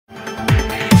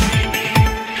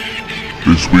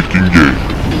This Week in Game.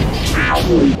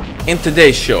 In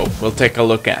today's show, we'll take a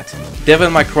look at Devil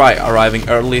May Cry arriving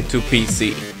early to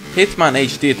PC, Hitman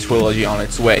HD trilogy on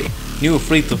its way, new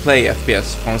free-to-play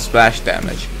FPS from Splash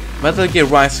Damage, Metal Gear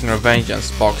Rising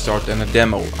Revengeance box art and a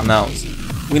demo announced,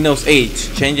 Windows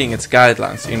 8 changing its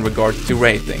guidelines in regards to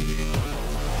rating.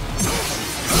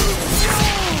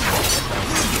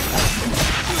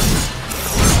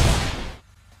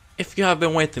 If you have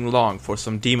been waiting long for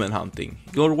some demon hunting,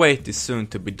 your wait is soon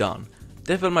to be done.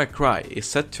 Devil May Cry is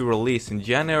set to release in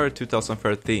January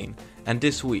 2013, and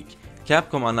this week,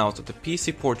 Capcom announced that the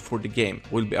PC port for the game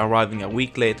will be arriving a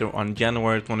week later on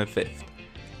January 25th.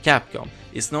 Capcom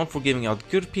is known for giving out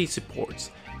good PC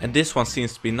ports, and this one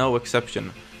seems to be no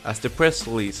exception, as the press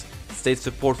release states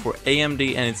support for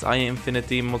AMD and its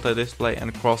iInfinity multi-display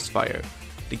and Crossfire.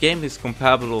 The game is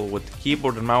compatible with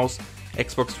keyboard and mouse,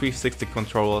 Xbox 360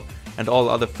 controller, and all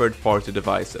other third-party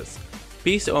devices.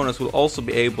 PC owners will also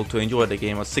be able to enjoy the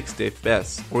game at 60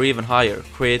 FPS or even higher,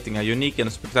 creating a unique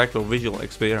and spectacular visual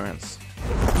experience.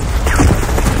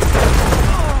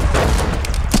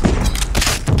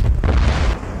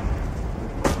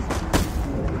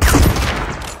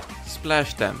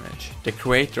 Splash Damage, the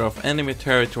creator of Enemy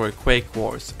Territory Quake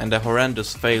Wars and the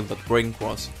horrendous fail that Brink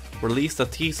was, released a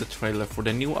teaser trailer for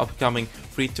the new upcoming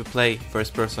free-to-play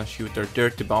first-person shooter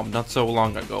Dirty Bomb not so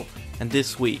long ago, and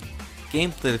this week,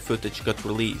 gameplay footage got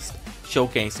released,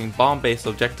 showcasing bomb-based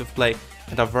objective play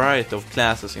and a variety of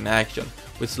classes in action,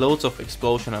 with loads of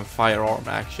explosion and firearm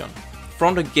action.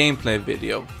 From the gameplay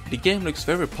video, the game looks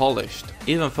very polished,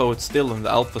 even though it's still in the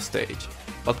alpha stage,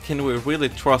 but can we really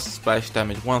trust Splash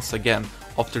Damage once again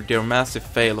after their massive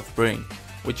fail of Brink,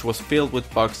 which was filled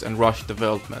with bugs and rushed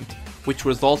development, which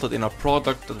resulted in a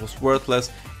product that was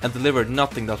worthless and delivered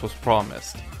nothing that was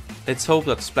promised. Let's hope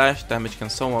that Splash Damage can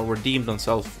somehow redeem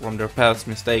themselves from their past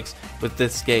mistakes with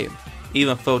this game,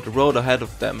 even though the road ahead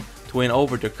of them to win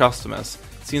over their customers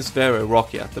seems very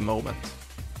rocky at the moment.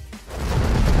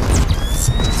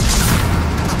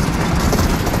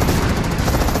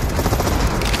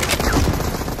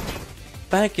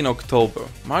 Back in October,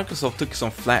 Microsoft took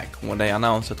some flack when they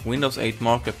announced that Windows 8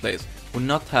 Marketplace would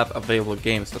not have available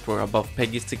games that were above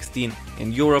PEGI 16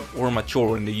 in Europe or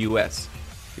mature in the US.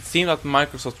 It seemed that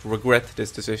Microsoft regretted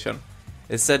this decision.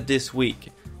 It said this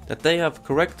week that they have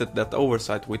corrected that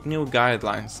oversight with new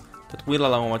guidelines that will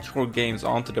allow mature games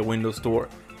onto the Windows Store,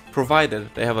 provided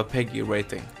they have a PEGI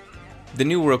rating. The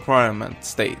new requirement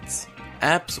states,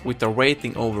 apps with a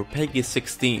rating over PEGI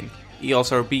 16,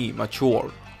 ESRB mature,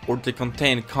 or they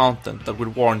contain content that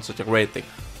would warrant such a rating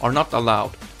are not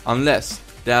allowed unless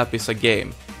the app is a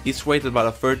game, is rated by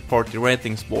a third-party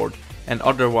ratings board, and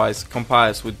otherwise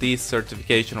complies with these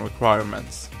certification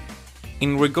requirements.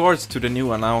 In regards to the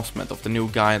new announcement of the new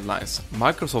guidelines,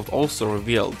 Microsoft also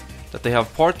revealed that they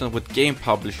have partnered with game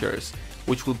publishers,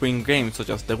 which will bring games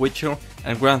such as The Witcher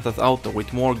and Grand Theft Auto,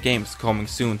 with more games coming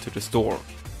soon to the store.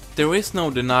 There is no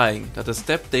denying that the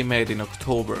step they made in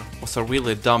October was a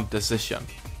really dumb decision,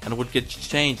 and would get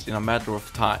changed in a matter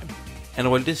of time. And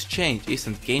while this change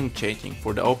isn't game-changing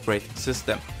for the operating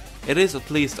system, it is at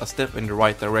least a step in the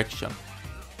right direction.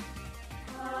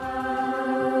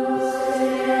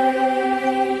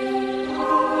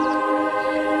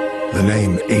 The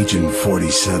name Agent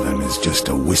 47 is just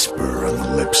a whisper on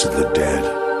the lips of the dead.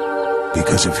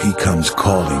 Because if he comes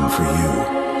calling for you,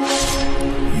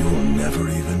 you'll never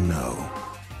even know.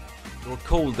 Your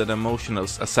cold and emotional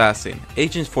assassin,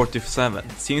 Agent 47,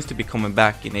 seems to be coming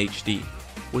back in HD.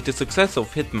 With the success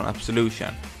of Hitman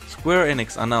Absolution, Square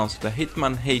Enix announced the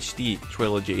Hitman HD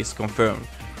trilogy is confirmed,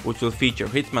 which will feature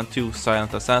Hitman 2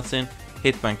 Silent Assassin,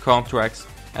 Hitman Contracts,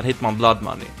 and Hitman Blood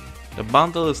Money. The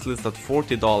bundle is listed at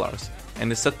 $40 and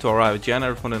is set to arrive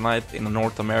January 29th in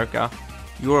North America,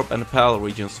 Europe and the PAL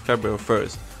regions February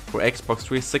 1st for Xbox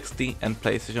 360 and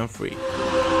PlayStation 3.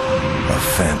 A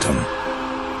phantom,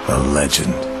 a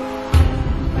legend.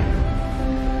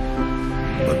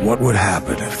 But what would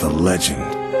happen if the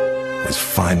legend was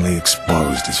finally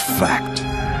exposed as fact,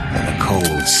 and the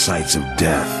cold sights of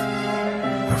death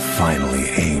are finally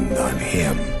aimed on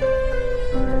him?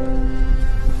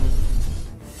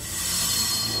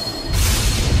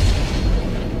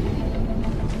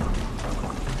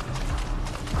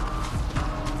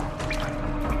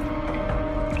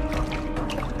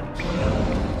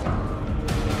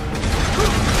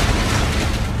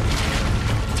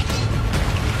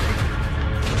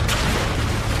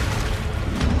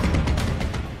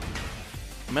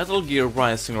 Metal Gear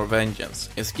Rising Revengeance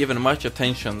is given much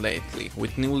attention lately,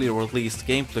 with newly released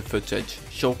gameplay footage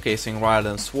showcasing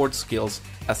Raiden's sword skills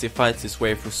as he fights his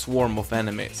way through a swarm of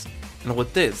enemies. And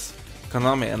with this,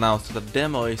 Konami announced that the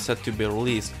demo is set to be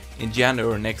released in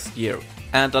January next year,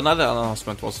 and another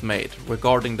announcement was made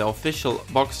regarding the official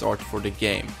box art for the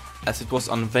game, as it was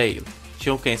unveiled,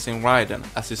 showcasing Raiden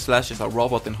as he slashes a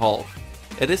robot in half.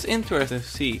 It is interesting to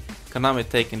see Konami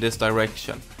taking this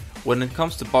direction. When it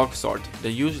comes to box art,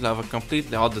 they usually have a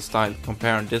completely other style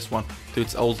comparing this one to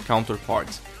its old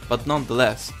counterparts, but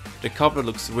nonetheless, the cover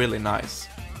looks really nice.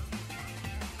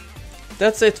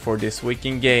 That's it for this week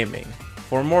in gaming.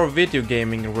 For more video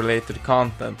gaming related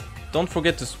content, don't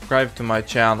forget to subscribe to my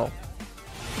channel.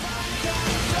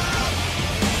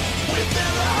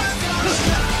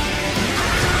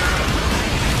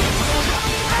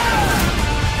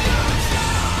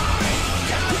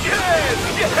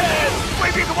 Yes!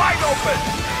 Waving wide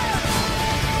open!